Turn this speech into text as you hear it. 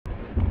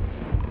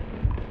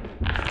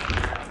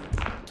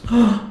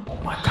Oh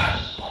my god.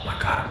 Oh my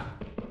god.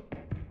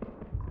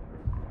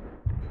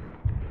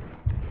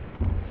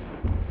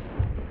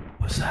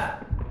 What's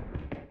that?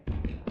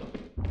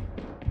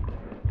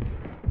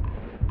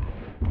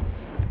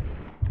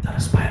 Is that a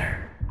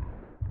spider?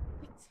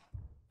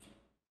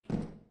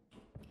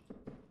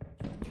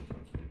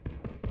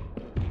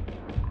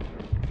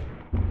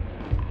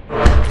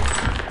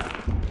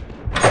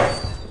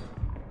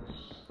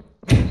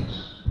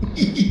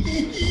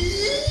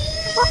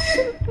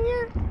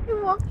 He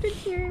walked in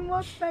here and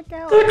walked back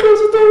out. I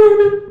closed the door on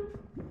him.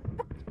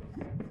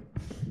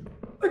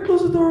 I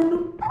closed the door on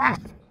him.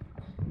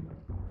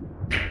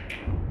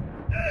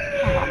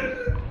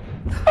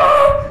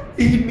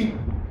 He hit me.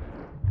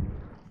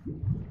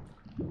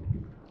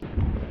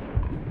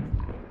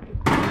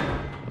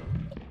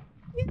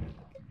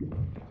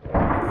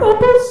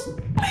 Help us,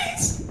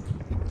 please.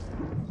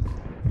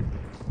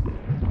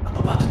 I'm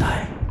about to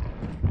die.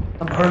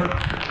 I'm hurt.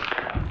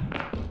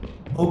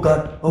 Oh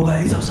god,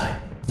 he's outside.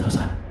 He's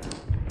outside.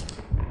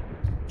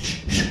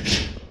 Shh, shh,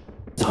 shh.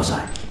 It's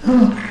outside. Oh no,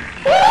 I'm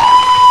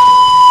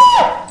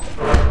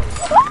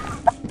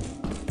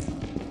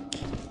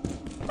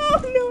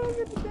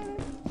gonna die.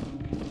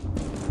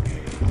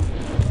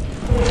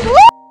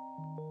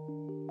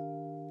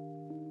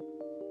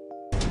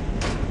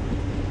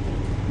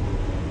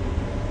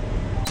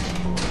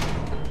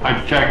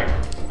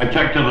 I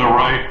checked to the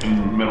right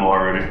and middle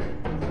already.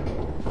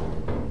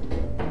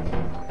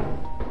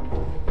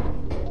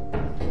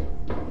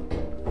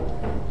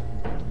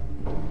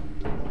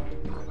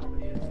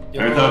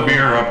 There's a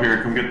beer up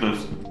here. Come get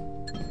this.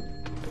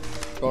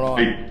 What's going on?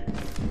 Hey.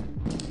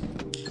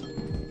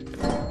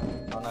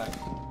 Oh, nice.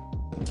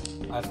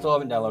 I still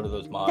haven't downloaded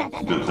those mods.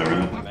 That's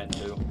everything. I meant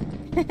to.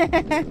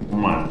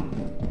 Come on.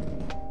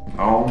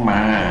 Oh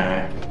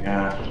my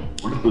gosh.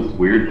 What is this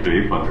weird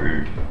shape under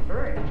here?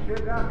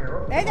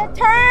 There's a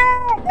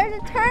turret! There's a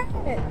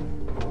turret!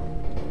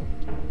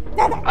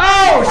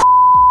 Oh!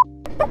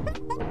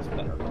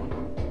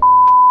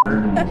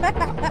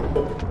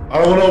 I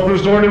don't want to open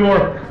this door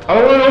anymore. I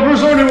don't want to open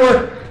this door anymore.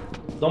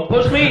 Don't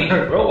push me,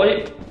 bro.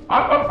 Wait.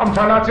 I'm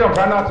trying not to. I'm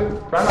trying not to.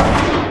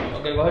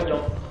 Okay, go ahead,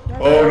 jump.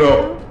 Oh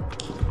no.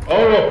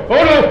 Oh no.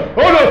 Oh no.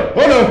 Oh no.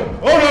 Oh no.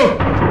 Oh no.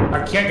 I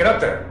can't get up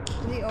there.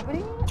 Is he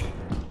opening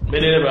it? Me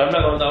neither, bro. I'm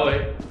not going that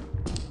way.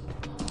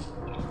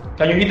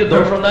 Can you hit the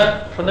door from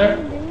that? From there?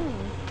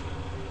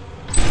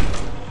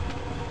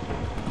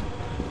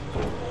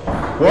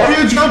 Why are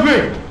you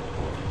jumping?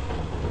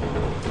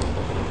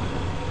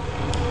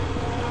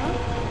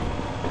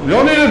 You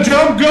don't need to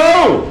jump.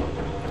 Go.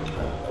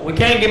 We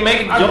can't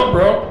make it jump,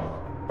 bro.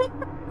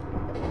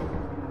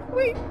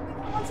 Wait,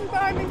 what's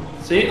behind me?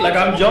 See, like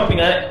I'm jumping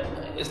at,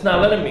 it's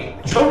not letting me.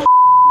 Jump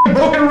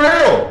broken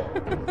rail.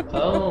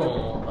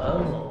 Oh.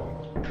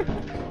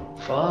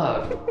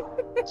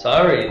 Fuck.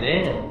 Sorry,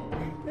 damn.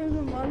 There's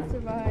a monster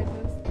behind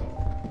us.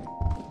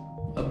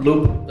 A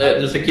blue,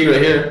 there's a key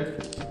right here.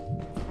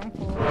 I'm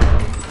full.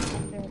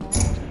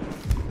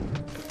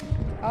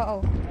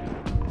 Uh-oh.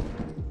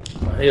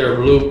 I hear a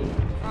blue.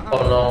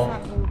 Oh no.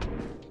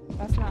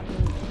 That's not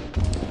blue.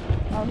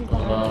 Oh, he's Oh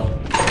no.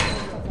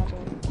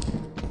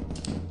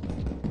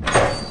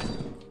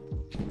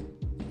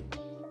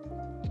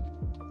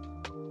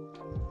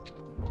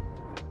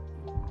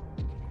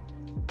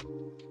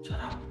 Shut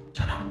up.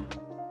 Shut up.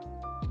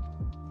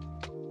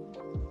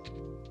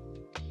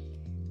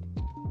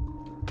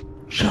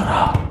 Shut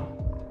up.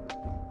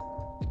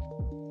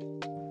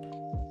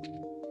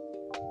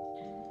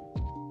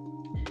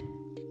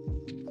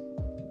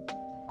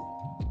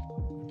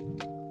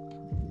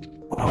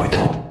 What do I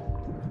do?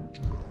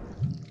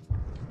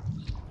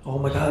 Oh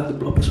my god, the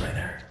blob is right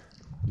there.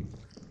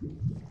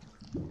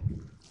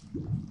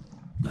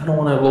 I don't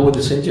want to go with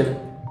this engine.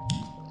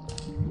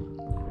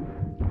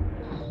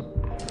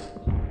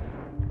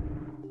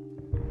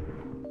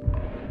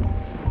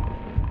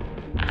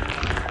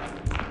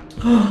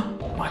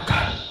 Oh my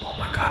god, oh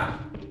my god.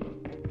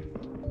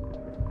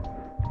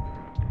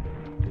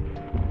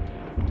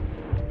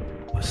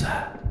 What's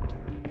that?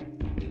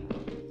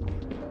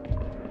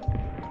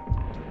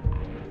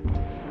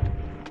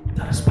 Is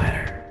that a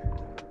spider?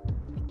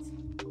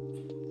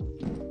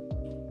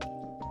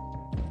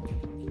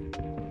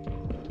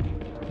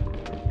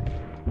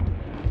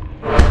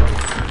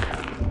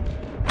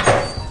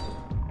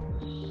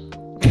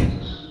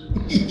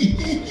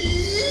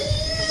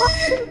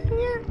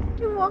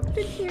 He walked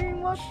in here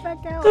and walked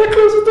back out. I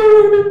closed the door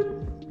on him.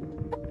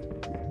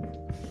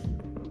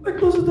 I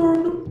closed the door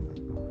on him.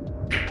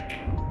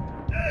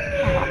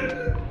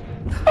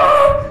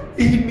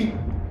 He hit me.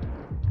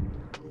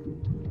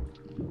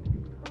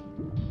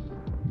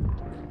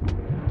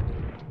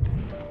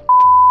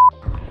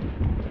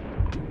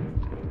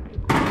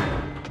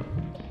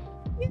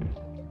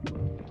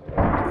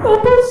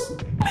 Help us,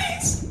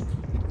 please.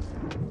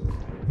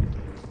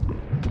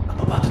 I'm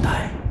about to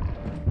die.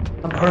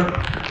 I'm hurt.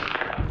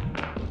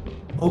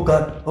 Oh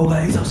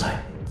god, he's outside.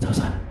 He's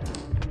outside.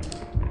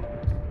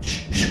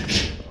 Shh, shh,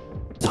 shh.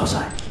 It's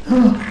outside.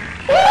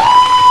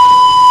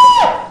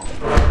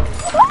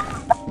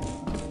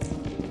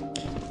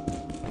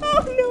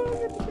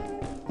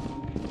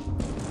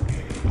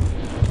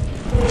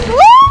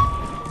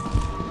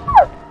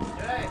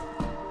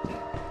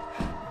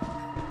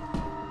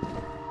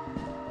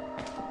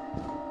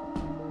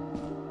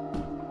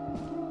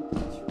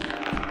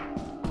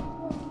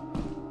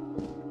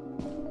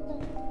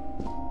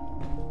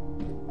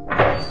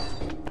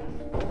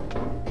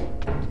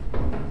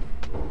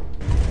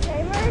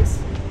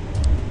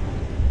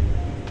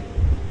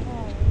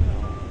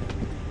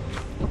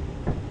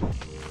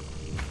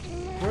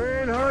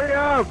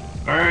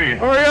 hear you.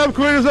 Hurry up,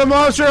 Queen! There's a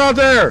monster out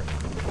there!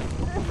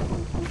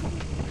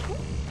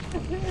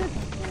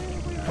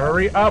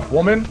 Hurry up,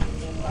 woman!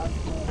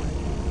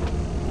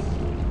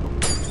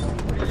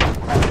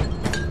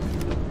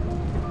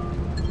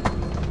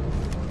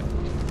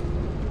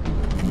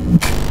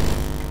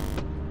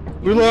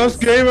 We lost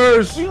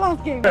gamers! We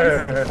lost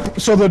gamers.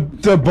 So the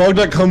bug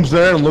that comes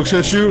there and looks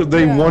at you,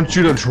 they want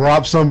you to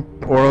drop some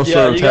or else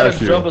they'll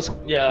attack you.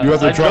 Yeah, You have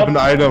to drop an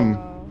item.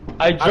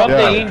 I dropped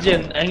the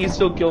engine and he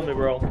still killed me,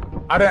 bro.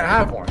 I didn't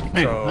have one.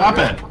 Hey, so... hop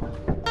in.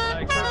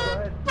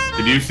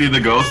 Did you see the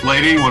ghost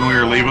lady when we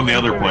were leaving the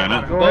other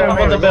planet? Go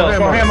on the bell.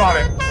 Go ham on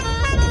it.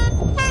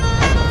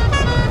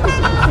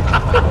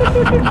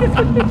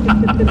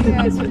 Did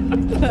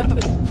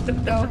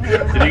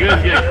you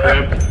guys get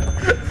cribbed?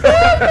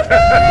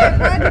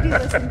 Why did you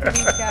listen to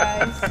these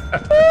guys?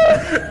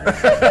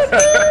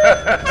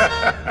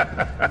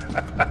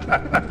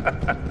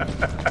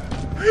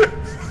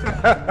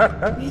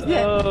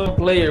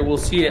 Player will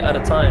see it at a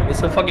time.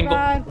 It's a fucking go.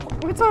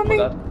 What's on me?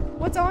 God.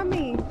 What's on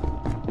me?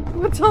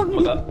 What's on me?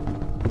 Oh God.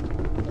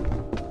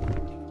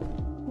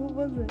 What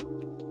was it?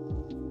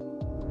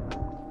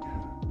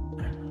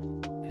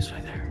 He's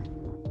right there.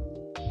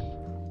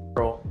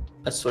 Bro,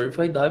 I swear if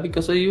I die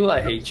because of you,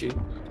 I hate you.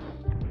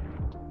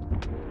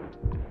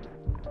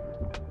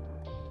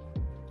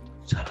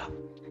 Shut up.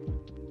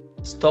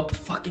 Stop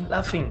fucking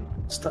laughing.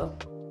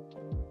 Stop.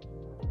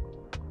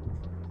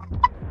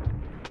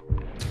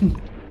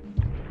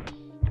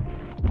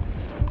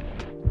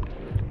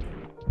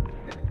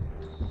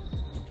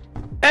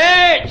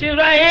 Hey, she's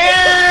right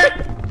here!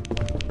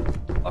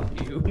 Fuck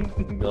you.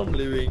 I'm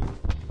leaving.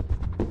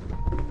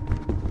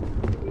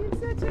 You're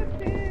such a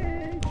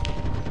bitch.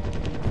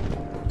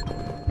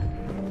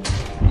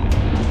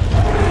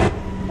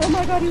 Oh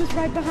my god, he was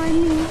right behind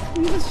me.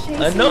 He was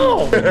chasing I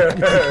know!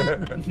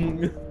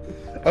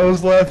 I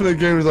was laughing at the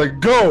game. He's like,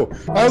 "Go!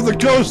 I have the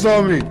ghost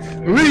on me.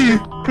 Leave!"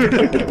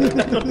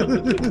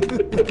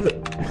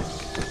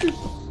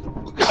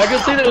 I can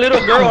see the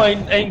little girl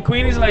and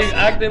Queenie's like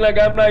acting like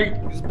I'm like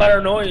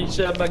paranoid and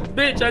shit. I'm like,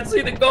 bitch, I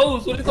see the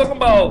ghost. What are you talking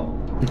about?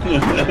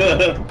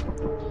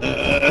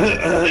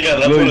 Yeah,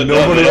 that's Really, what it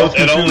nobody does. else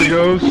can see the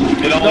ghost?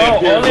 It only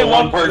appears to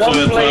one person at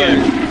a player.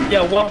 time.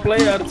 Yeah, one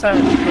player at a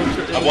time.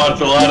 I've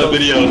watched a lot of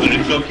videos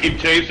and she'll keep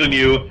chasing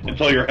you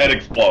until your head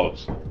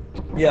explodes.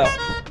 Yeah.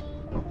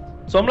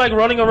 So I'm like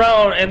running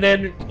around and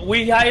then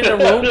we hide in a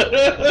room.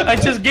 I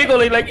just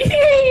giggling like,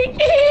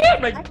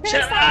 I'm like,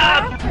 shut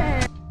up.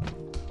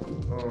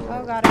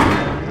 Oh god.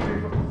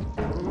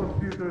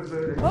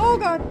 Oh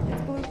god,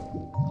 it's Bloop.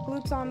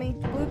 Bloop's on me.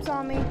 Bloop's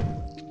on me.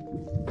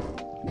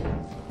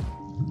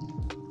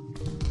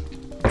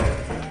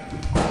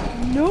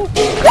 Nope.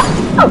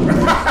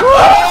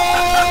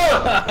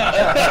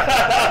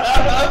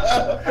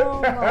 Oh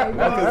my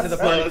god. To the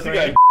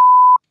planet.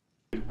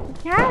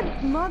 Cat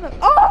mother.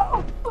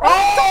 Oh!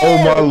 Oh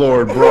my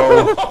lord,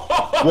 bro!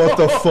 What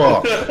the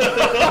fuck?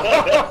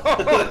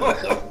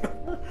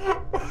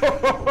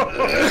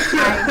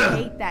 I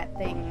hate that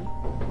thing.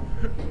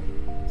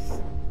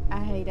 I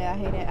hate it. I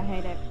hate it. I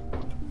hate it.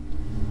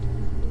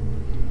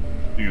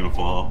 You're gonna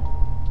fall.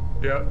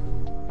 Yeah.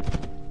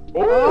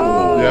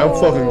 Oh. Yeah, I'm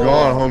fucking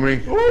gone, homie.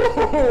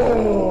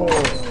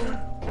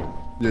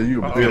 Yeah,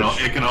 you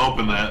bitch. It can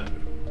open that.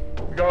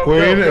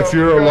 Queen, if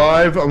you're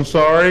alive, I'm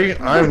sorry.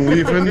 I'm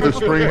leaving. The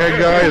springhead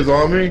guy is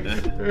on me.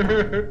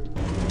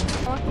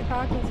 Walkie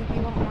talkies if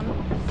you want one.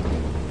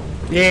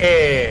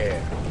 Yeah.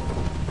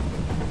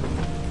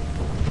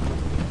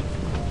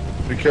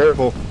 Be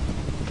careful.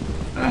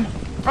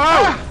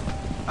 Oh!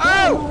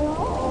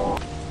 Oh!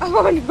 Oh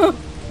no!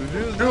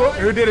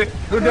 Who did it?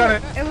 Who done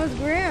it? It was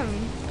Grim.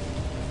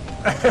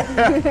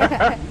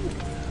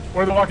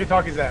 Where are the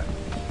walkie-talkies at?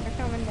 They're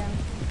coming down.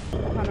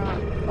 Hold on.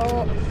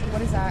 Oh,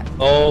 what is that?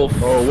 Oh,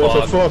 Oh, what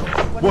the fuck?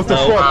 What the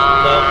fuck?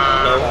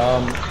 No.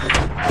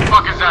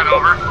 Fuck is that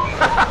over?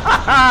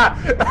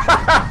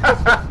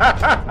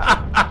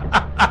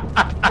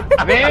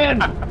 Man!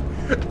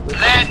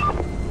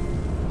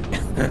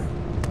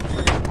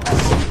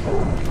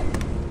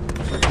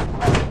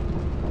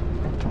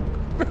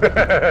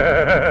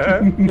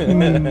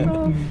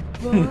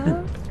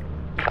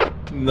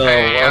 No,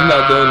 I'm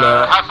not doing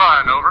that. High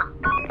five, over.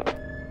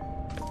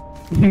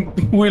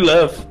 We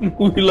left.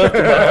 We left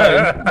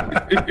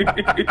behind.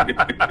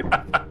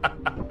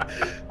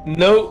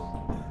 Nope.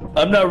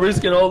 I'm not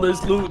risking all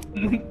this loot.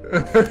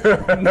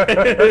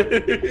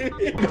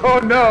 Oh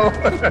no!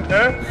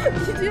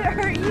 Did it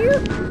hurt you?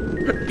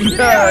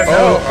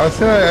 Oh, I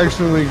think I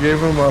accidentally gave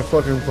him my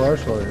fucking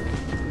flashlight.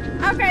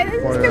 Okay,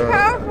 this is too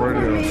powerful for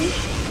me.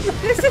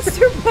 This is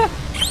too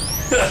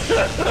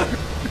powerful.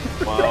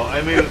 Wow,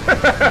 I mean,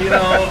 you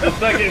know, the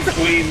second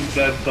Queen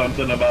said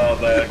something about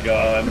that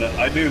gun,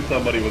 I knew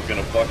somebody was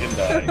gonna fucking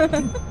die.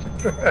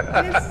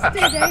 It's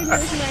too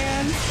dangerous,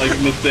 man. Like,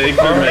 mistakes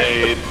are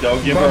made,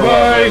 don't give her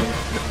Bye-bye.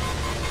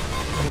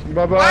 weapons.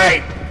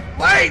 Bye-bye.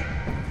 Wait!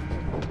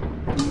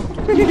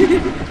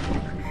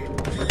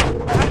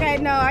 Okay,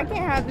 no, I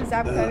can't have this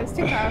episode. It's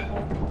too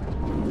powerful.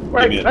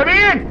 Wait, let me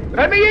in!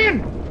 Let me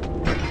in!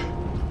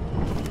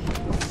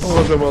 I'll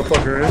let that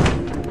motherfucker in.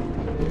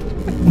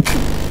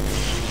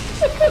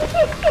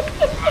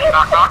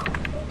 Knock, knock.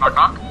 Knock,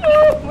 knock.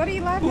 What are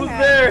you laughing Who's at?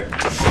 there?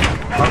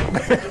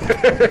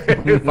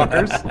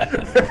 Fuckers.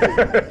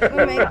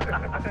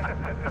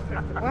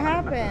 What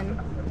happened?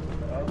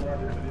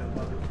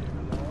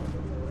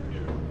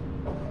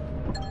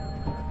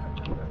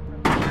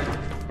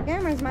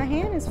 Cameras, my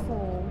hand is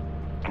full.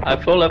 I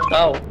feel left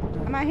out.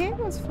 My hand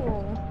was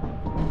full.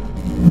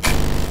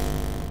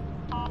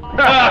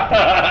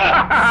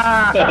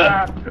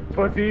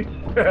 Pussy.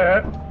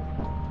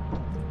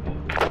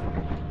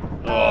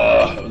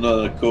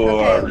 Another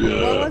car, Okay, what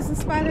yeah. was the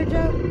spider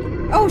joke?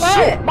 Oh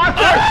shit!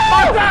 Monster!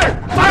 Monster!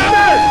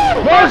 Monster!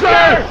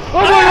 Monster! Oh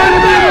my god,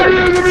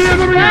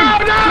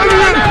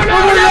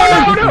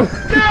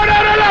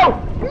 no!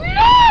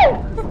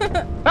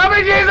 Help me,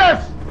 Jesus!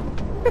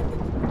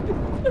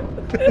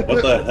 What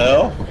the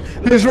hell?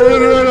 He's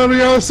running around on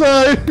the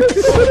outside.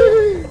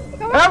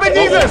 Help me,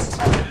 Jesus!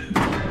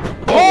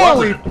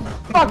 Holy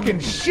fucking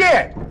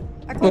shit!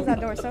 I closed that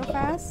door so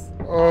fast.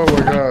 Oh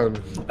my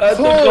god. I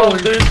took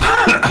off, dude.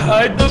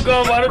 I took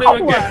off. I don't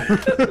even care.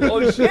 Oh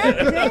shit.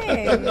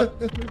 Dang.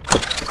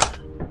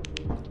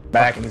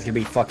 Back and he's gonna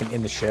be fucking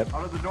in the ship.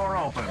 How does the door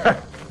open?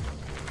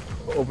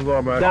 Opens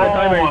all my. Set a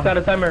timer. Set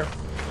a timer.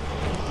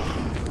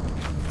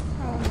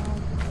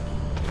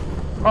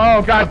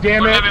 Oh god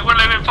damn it! We're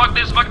living, fuck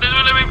this, we're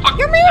living, fuck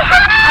Come here!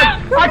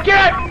 I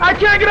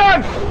can't get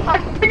on! I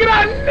can't get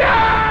on!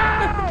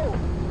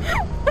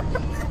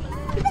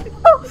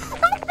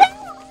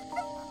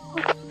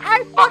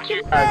 I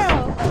fucking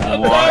fell!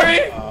 I'm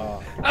sorry.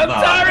 I'm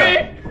sorry.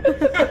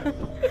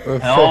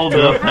 Hell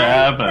just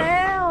happened.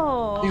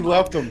 Fell! He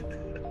left him.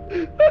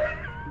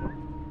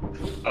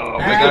 Oh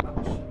my god.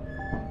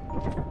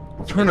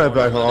 Turn that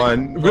back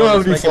on. We don't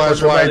have any Let's make it more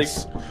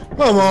flashlights.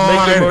 Come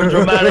on! Make it more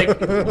dramatic.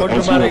 More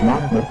dramatic.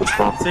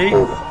 See?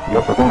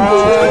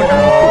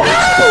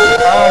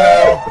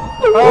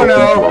 Oh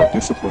no!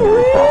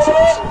 Disciplinary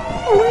process.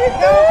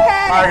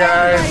 Bye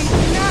guys!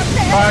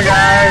 Bye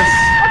guys!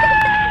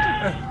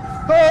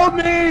 Hold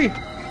me!